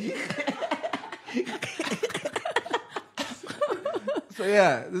yesterday. So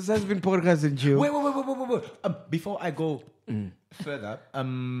yeah, this has been Podcast and Chill. Wait. Before I go further,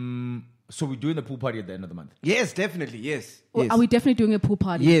 so we're doing the pool party at the end of the month. Yes, definitely. Yes. Well, yes. Are we definitely doing a pool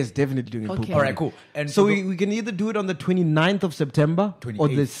party? Yes, definitely doing a pool Okay. party. All right, cool. And So we can either do it on the 29th of September or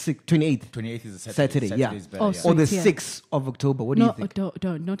the 28th. 28th is a Saturday, yeah. Saturday's better, Oh, yeah. so- Or the Sweet, yeah. 6th of October. What do you No, think?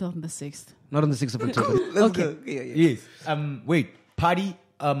 don't, not on the 6th. Not on the 6th of October. Let's Okay. go. Yeah. Yes. Wait. Party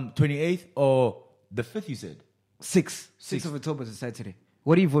 28th or the 5th? You said. 6th of October is a Saturday.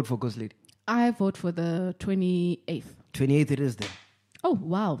 What do you vote for, Ghost Lady? I vote for the 28th. 28th it is then. Oh,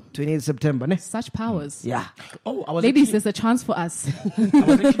 wow. 28th September, ne? Such powers. Yeah. Oh, I was Ladies, actually, there's a chance for us. I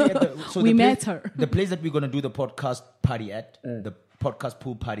was actually at the, so We the met place, her. The place that we're gonna do the podcast party at, the podcast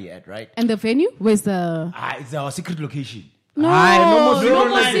pool party at, right? And the venue? Where's the... It's our secret location. No, no more no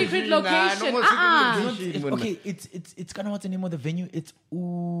more location. secret Nah, location. no more secret Uh-uh. location. Okay, it's kind of what's the name of the venue? It's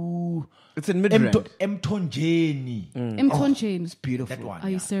It's in Midrand. Mtonjeni. Mton James. Beautiful. That one. Are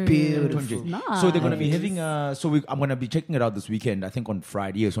you yeah. serious? Beautiful. Nice. So they're gonna be having I'm gonna be checking it out this weekend. I think on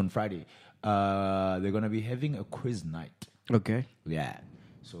Friday. Yes, on Friday. They're gonna be having a quiz night. Okay. Yeah.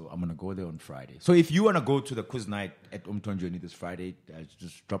 So I'm gonna go there on Friday. So if you wanna go to the quiz night at Umtonjeni this Friday,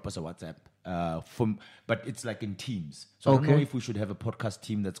 just drop us a WhatsApp. But it's like in teams. So I don't know Okay. if we should have a podcast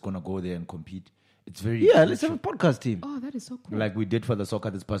team that's gonna go there and compete. It's very Yeah, let's have a podcast team. Oh, that is so cool. like we did for the soccer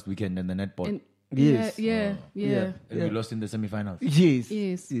this past weekend and the netball. And Yes. Yeah. And we lost in the semifinals.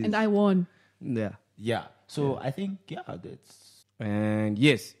 Yes. And I won. Yeah. Yeah. So I think that's And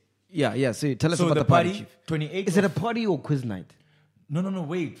yes. Yeah. So tell us so about the the party, party. Chief. 28th. Is it a party or quiz night? No.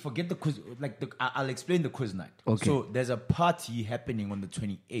 Wait. Forget the quiz. I'll explain the quiz night. Okay. So there's a party happening on the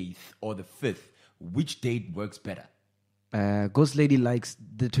 28th or the 5th. Which date works better? Ghost Lady likes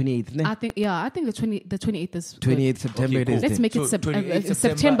the 28th, ne? I think the 28th is good. 28th September Okay, it cool. is Let's then. make it So 28th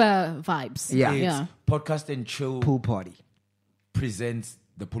September vibes. Yeah. It's Yeah. Podcast and Chill Pool party. presents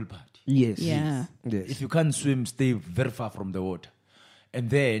the pool party. Yes. Yeah. Yes. If you can't swim, stay very far from the water. And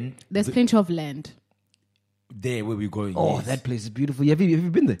then There's plenty of land. there where we're going. Oh, yes. that place is beautiful. Have you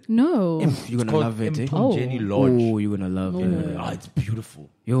been there? No. You're It's gonna called love it. Eh? Mtonjeni Lodge. Oh, you're gonna love it. Ah, it's beautiful.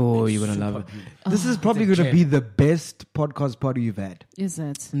 Yo, It's you're gonna super love it. beautiful. This is probably It's a gonna be the best podcast party you've had. Is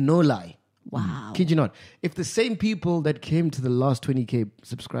it? No lie. Wow. Kid you not. If the same people that came to the last 20K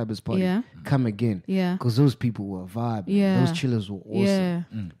subscribers party Yeah. come again, Yeah. because those people were vibing. Yeah. Those chillers were awesome. Yeah.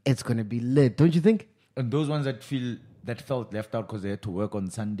 It's gonna be lit, don't you think? And those ones that felt left out because they had to work on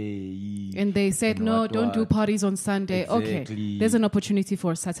Sunday. And they said, and no, what, don't do what. parties on Sunday. Okay. Exactly. There's an opportunity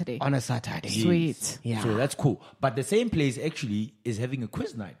for Saturday. On a Saturday. Sweet. Yeah. So that's cool. But the same place actually is having a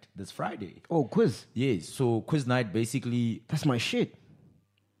quiz night this Friday. Oh, quiz. Yes. So quiz night basically. That's my shit.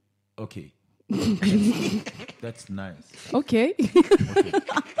 Okay. That's nice. Okay.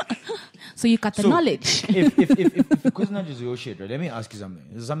 So you got the So, knowledge. if quiz night is your shit, right? Let me ask you something.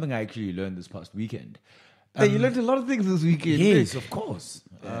 This is something I actually learned this past weekend. Hey, you learned a lot of things this weekend. Yes, of course.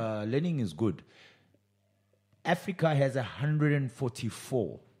 Learning is good. Africa has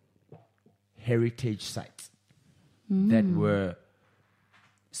 144 heritage sites that were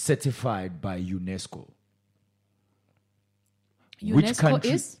certified by UNESCO. UNESCO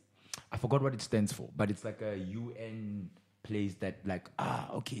is? I forgot what it stands for, but it's like a UN place that, like,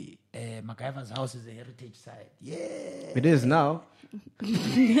 okay, MacGyver's house is a heritage site. Yeah. It is now.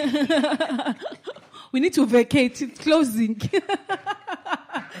 We need to vacate. It's closing.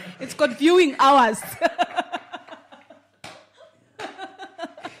 It's got viewing hours.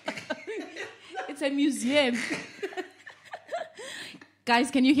 It's a museum. Guys,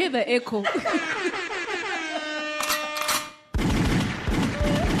 can you hear the echo?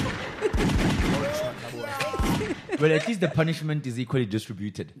 Well, at least the punishment is equally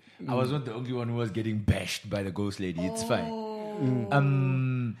distributed. I was not the only one who was getting bashed by the ghost lady. It's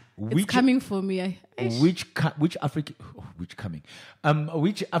fine. It's coming for me. Which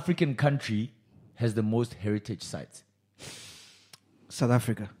African country has the most heritage sites? South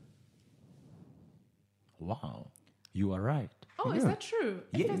Africa. Wow, you are right. Oh, is that true?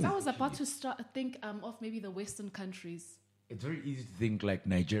 In Yeah, fact, it I is was about to think of maybe the Western countries. It's very easy to think like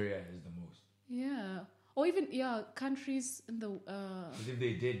Nigeria has the most. Yeah. Or even, countries in the... Because if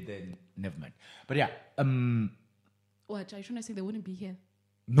they did, then never mind. But yeah, what? Are you trying to say they wouldn't be here?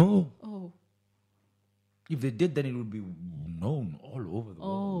 no. Oh. If they did, then it would be known all over the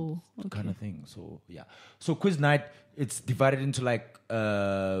world. Oh, Kind of thing. So, yeah. So, quiz night, it's divided into like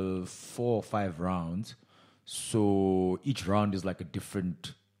 4 or 5 rounds. So, each round is like a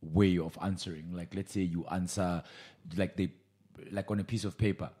different way of answering. Like, let's say you answer like on a piece of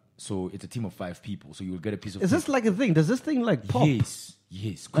paper. So, it's a team of 5 people. So, you'll get a piece of Is paper. this like a thing? Does this thing like pop? Yes.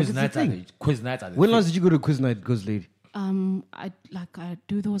 Like Quiz it's a nights thing? quiz nights are the When thing. last did you go to quiz night, Ghost Lady? I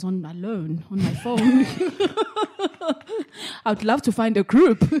do those on my phone, I would love to find a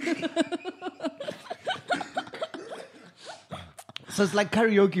group. So it's like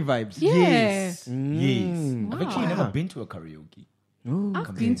karaoke vibes. Yeah. Yes. I've actually never Wow. been to a karaoke.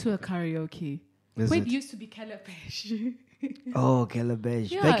 I've been to a karaoke. Is Wait, it? it used to be Calabash. Oh, Calabash.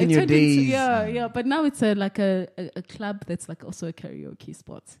 Yeah, Back in it your turned into- days. yeah, but now it's a club that's like also a karaoke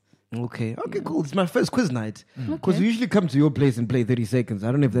spot. Okay, cool. It's my first quiz night. Because Okay. we usually come to your place and play 30 seconds.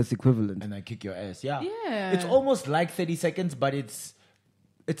 I don't know if that's equivalent. And I kick your ass. Yeah. Yeah. It's almost like 30 seconds, but it's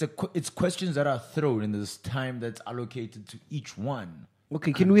questions that are thrown and there's time that's allocated to each one.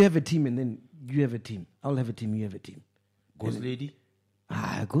 Okay, can we have a team and then you have a team? I'll have a team, you have a team. Ghost lady?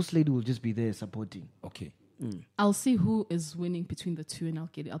 Ghost Lady will just be there supporting. Okay. I'll see who is winning between the two, and I'll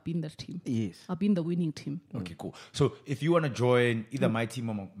be in that team. Yes. I'll be in the winning team. Okay, cool. So if you want to join either my team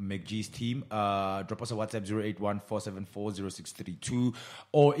or McG's team, drop us a WhatsApp 081-474-0632.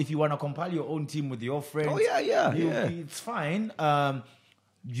 Or if you want to compile your own team with your friends, Oh, yeah. it's fine.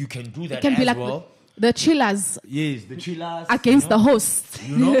 You can do that It can as be like well. the chillers Yes, the chillers against the host.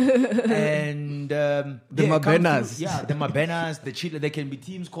 you know, and the Mabenas. the Mabenas, the chiller. There can be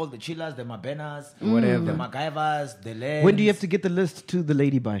teams called the chillers, the Mabenas, whatever, the MacGyvers, the Lens. When do you have to get the list to the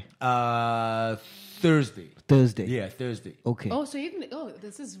lady by? Thursday. Thursday. Yeah, Thursday. Okay. Oh, so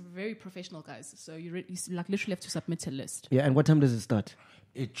this is very professional, guys. So you like literally have to submit a list. Yeah, and what time does it start?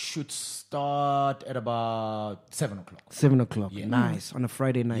 It should start at about 7 o'clock. 7 o'clock. Yeah. Nice. On a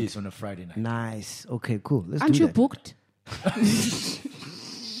Friday night. Yes, on a Friday night. Nice. Okay, cool. Let's Aren't do you that. booked?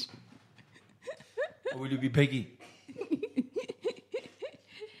 Or will you be Peggy?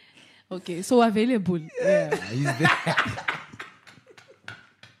 Okay, so available. Yeah. He's there.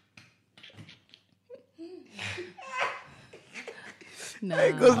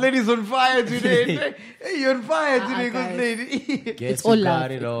 Nah. Ghost Lady's on fire today. Hey, you're on fire today, Ghost guys. Lady. Guess all who got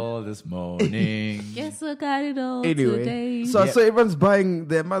love. it all this morning. Guess I got it all Anyway, today. so everyone's buying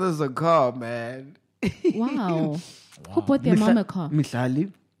their mothers a car, man. Wow. Who bought their mom a car?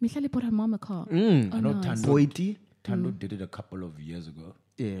 Mihlali, Mihlali bought her mom a car. I know nice. Tando, Boiti. did it a couple of years ago.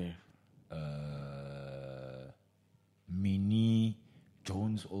 Yeah. Minnie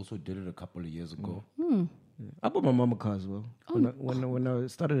Jones also did it a couple of years ago. I bought my mom a car as well. When I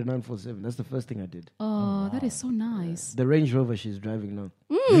started at 947, that's the first thing I did. Oh, that is so nice. The Range Rover she's driving now.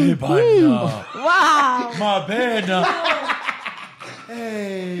 Hey, bana. Wow. Mabena.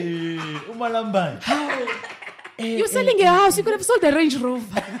 Hey, Umalamban. You're selling a house. You could have sold a Range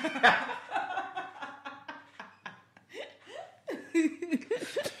Rover.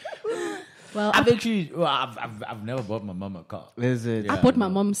 Well, I've never bought my mom a car. Is it? I bought my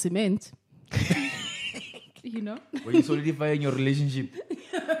mom cement. You know? Were you solidifying your relationship?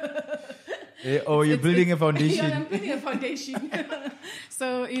 Oh, you're building a Yeah, foundation. I'm building a foundation.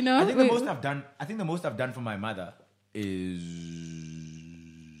 So, you know. I think the most I've done for my mother is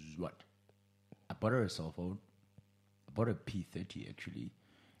what? I bought her a cell phone. I bought her a P30 actually.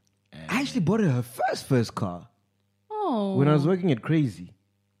 I actually bought her first car Oh. when I was working at Crazy.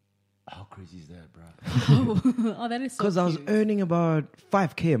 How crazy is that, bro? Oh, that is so Because I was cute. earning about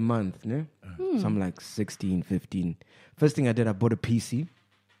 5K a month, no? So I'm like 16, 15. First thing I did, I bought a PC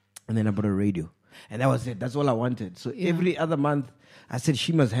and then I bought a radio. And that was it. That's all I wanted. So every other month, I said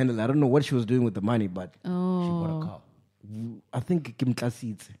she must handle it. I don't know what she was doing with the money, but She bought a car. I think Kim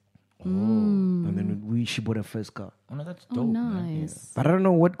Klasitze. And then she bought her first car. Oh no, that's Oh, dope, man. nice. But I don't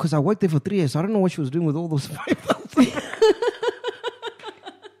know what, because I worked there for 3 years, so I don't know what she was doing with all those 5,000.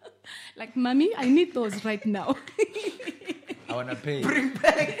 Like, mommy, I need those right now. I wanna pay.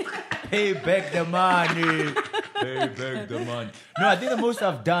 Pay back the money. Pay back the money. No, I think the most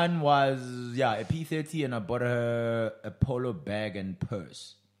I've done was a P30, and I bought her a polo bag and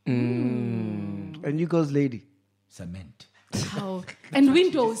purse. And you goes, lady. Cement. Oh. And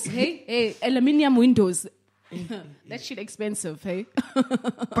windows, hey, aluminium windows. That shit expensive, hey.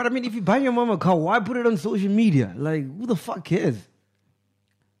 But I mean, if you buy your mom a car, why put it on social media? Like, who the fuck cares?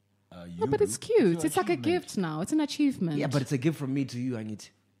 No, but it's cute. It's like a gift now. It's an achievement. Yeah, but it's a gift from me to you, Anit.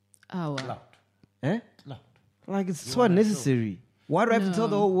 Oh, wow. Loud. Eh? Loud. Like, it's so unnecessary. Why do I have to tell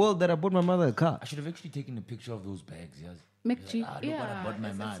the whole world that I bought my mother a car? I should have actually taken a picture of those bags. Yes. McG. Look what I bought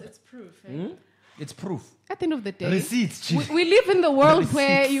my mother. It's proof. Eh? It's proof. At the end of the day, Receipts. we live in the world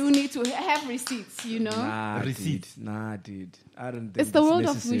where you need to have receipts, you know? Nah, Receipt. dude. Nah, dude. I don't think It's the world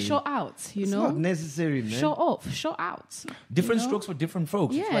necessary. of we show out, you It's know? not necessary, man. Show off, show out. Different you know? strokes for different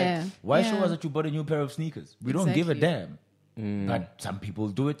folks. It's Yeah, like, why show yeah. us that you bought a new pair of sneakers? We don't give a Exactly. damn. But some people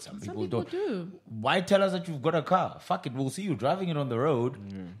do it, some people people don't. do. Why tell us that you've got a car? Fuck it, we'll see you driving it on the road.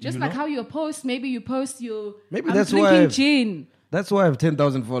 Just You like know? how you post, maybe you post your Maybe I'm that's drinking why- gin. That's why I have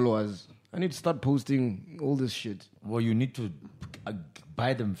 10,000 followers. I need to start posting all this shit. Well, you need to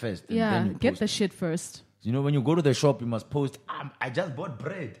buy them first. And Yeah, then you get post the it. shit first. You know, when you go to the shop, you must post, I just bought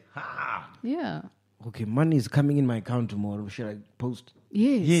bread. Ha! Yeah. Okay, money is coming in my account tomorrow. Should I post?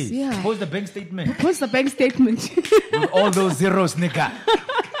 Yes. Yes. Yeah. Post the bank statement Post the bank statement. with all those zeros, nigga.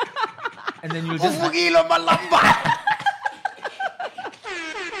 And then you just.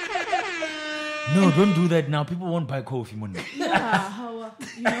 No, don't do that now. People won't buy coffee, money. You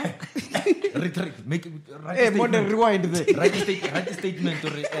know? Retreat. Make it. Write Hey, a Monday, statement. rewind there. Write a statement.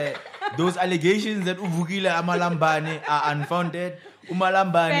 Those allegations that Uvukile Amalambane are unfounded.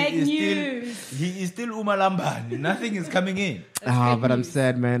 Umalambane Fake is news. still. He is still Umalambane. Nothing is coming in. But I'm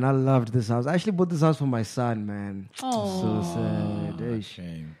sad, man. I loved this house. I actually bought this house for my son, man. So sad. Eish.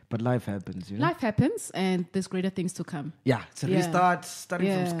 Shame. But life happens, you know? Life happens and there's greater things to come. Yeah, it's a Yeah. restart, starting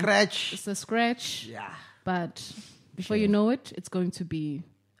Yeah. from scratch. It's a scratch. Yeah. But before you know it, it's going to be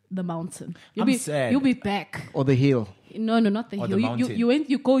the mountain. I'm sad. You'll be back. Or the hill. No, not the Or hill. the You mountain.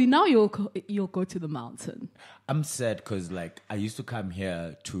 you go now. You'll go to the mountain. I'm sad because like I used to come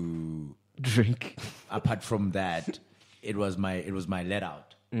here to. Drink. Apart from that, it was my let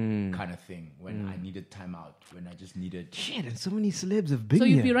out kind of thing when I needed time out, when I just needed Shit, and so many celebs have been So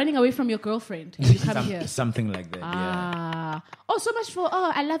here. you'd be running away from your girlfriend when you come here. something like that. Yeah. Ah. Oh, so much for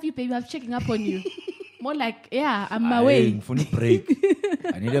I love you, baby. I'm checking up on you. More like, yeah, I'm Aye, away. ngifuna a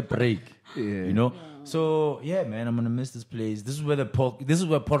break. I need a break. You know. So yeah, man, I'm gonna miss this place. This is where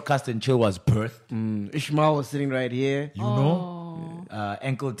podcast and chill was birthed. Ishmael was sitting right here. You know,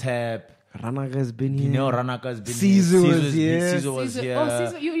 Ankle Tap. Ranaga's been here. You know, Ranaka's been Caesar here. was here. Caesar was Caesar- here. Oh,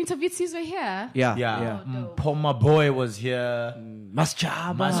 Caesar, you interviewed Caesar here? Yeah. Yeah, Poma Boy was here. Mas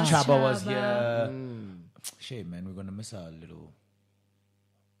Chaba. Mas Chaba was Chaba. here. Shit, man, we're gonna miss our little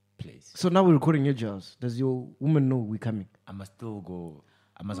place. So now we're recording your jobs. Does your woman know we're coming? I must still go.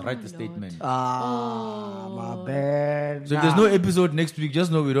 I must write the statement. My bad. So if there's no episode next week,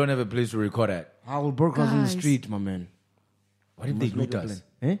 just know we don't have a place to record at. I will work us in the Guys. street, my man. What if they Must make loot a us?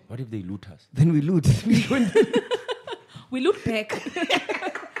 plan. Eh? What if they loot us? Then we loot. We loot back.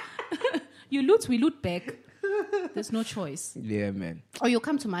 You loot, we loot back. There's no choice. Yeah, man. Or you'll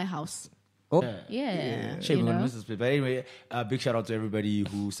come to my house. Oh, Yeah. Shame you we're gonna know? miss this place. But anyway, big shout out to everybody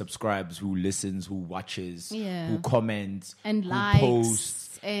who subscribes, who listens, who watches, Yeah. who comments, And who likes,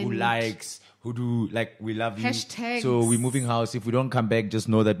 posts, who and- likes, who do like we love you. Hashtags. So we're moving house. If we don't come back, just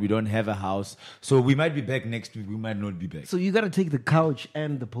know that we don't have a house. So we might be back next week. We might not be back. so you got to take the couch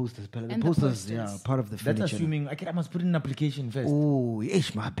and the posters. The And the posters, posters. yeah, part of the That's furniture. assuming I must put in an application first. Oh,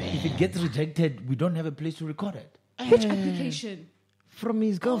 ish, my If it bad. gets rejected, we don't have a place to record it. Which application? From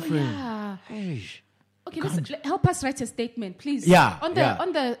his girlfriend. Yeah. Ish. Okay, listen, help us write a statement, please. Yeah, On the yeah.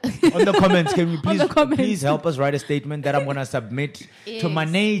 on the On the comments, can we On the comments. please help us write a statement that I'm gonna submit to Yes.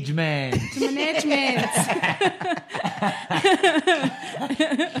 management. to management.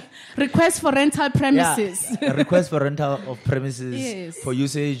 Request for rental premises. Yeah, a request for rental of premises Yes. for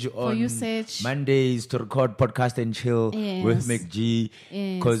usage on usage. Mondays to record podcast and chill Yes. with McG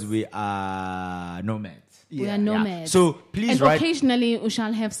Yes. because we are nomads. We are nomads. So please and write. occasionally we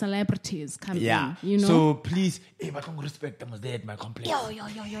shall have celebrities come Yeah. in. You know. So please, but don't respect. I was there at my complex.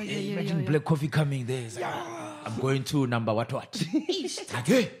 Imagine Black Coffee coming there. It's like, I'm going to number what? Like,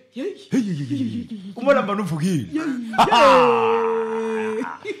 hey. Uma number no forgive.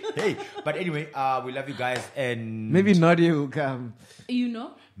 Hey, but anyway, we love you guys and Maybe Nadia will come. you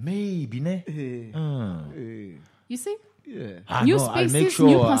know. maybe ne. You see. Ah, New no, I'll spaces, make sure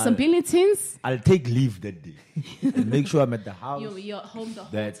new possibilities. I'll take leave that day. I'll make sure I'm at the house. You're home the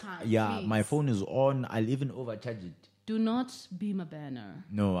whole That time. yeah, my please. phone is on. I'll even overcharge it. Do not be my banner.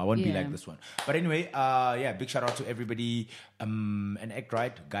 No, I won't be Yeah. like this one. But anyway, big shout out to everybody. And act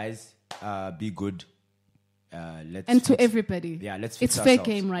right, guys. Be good. Let's And to fix- everybody. Yeah, let's fix It's fair ourselves.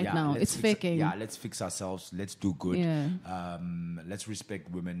 game right now. let's It's fix fair it. game. Yeah, let's fix ourselves. Let's do good. Yeah. Let's respect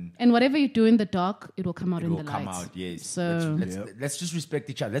women. And whatever you do in the dark, it will come out It in will the come light. out, yes. So Let's just respect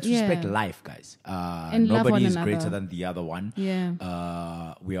each other. Let's Yeah. respect life, guys. And love Nobody one is another. greater than the other one.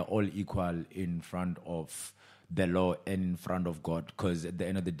 Yeah. We are all equal in front of the law and in front of God. Because at the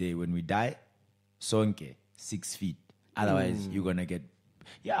end of the day, when we die, sonke 6 feet. Otherwise, you're gonna get.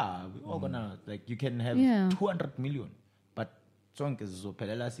 Yeah, we're all gonna like. You can have Yeah. 200 million, but sonke is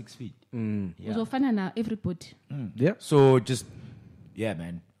 6 feet. Yeah. Uzofana na everybody. Yeah. So just,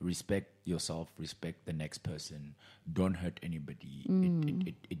 man, respect yourself, respect the next person. Don't hurt anybody.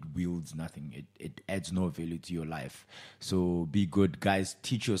 It wields nothing. It adds no value to your life. So be good, guys.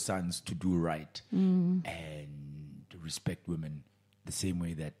 Teach your sons to do right and respect women the same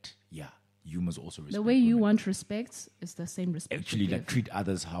way that, you must also respect The way you women. want respect is the same respect. Actually, you like give. treat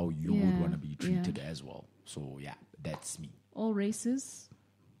others how you would Yeah, want to be treated yeah. as well. So that's me. All races.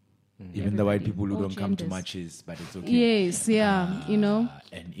 Even the white Everybody, people who all don't come to genders. matches, but it's okay. Yes, yeah, you know,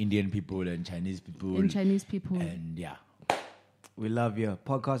 And Indian people and Chinese people. and Chinese people. And We love you.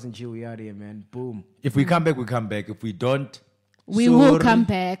 Podcast and chill. We out here, man. Boom. if we come back, we come back. If we don't, We will sorry. come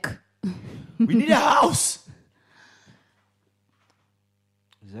back. We need a house.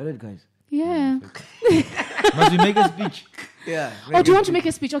 Is that it, guys? Yeah. Must we make a speech? Yeah. Oh, do you want to make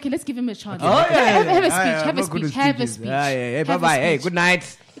a speech? Okay, let's give him a chance. Oh, yeah. Have a speech. I'm Have a not good speech. with Have a speeches. speech. Yeah. Hey, Have a bye-bye. Hey, speech. good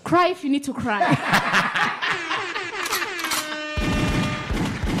night. Cry if you need to cry.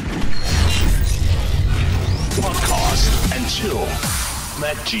 Podcast and chill.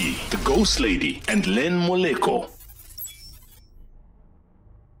 Matt G, the Ghost Lady, and Len Moleko.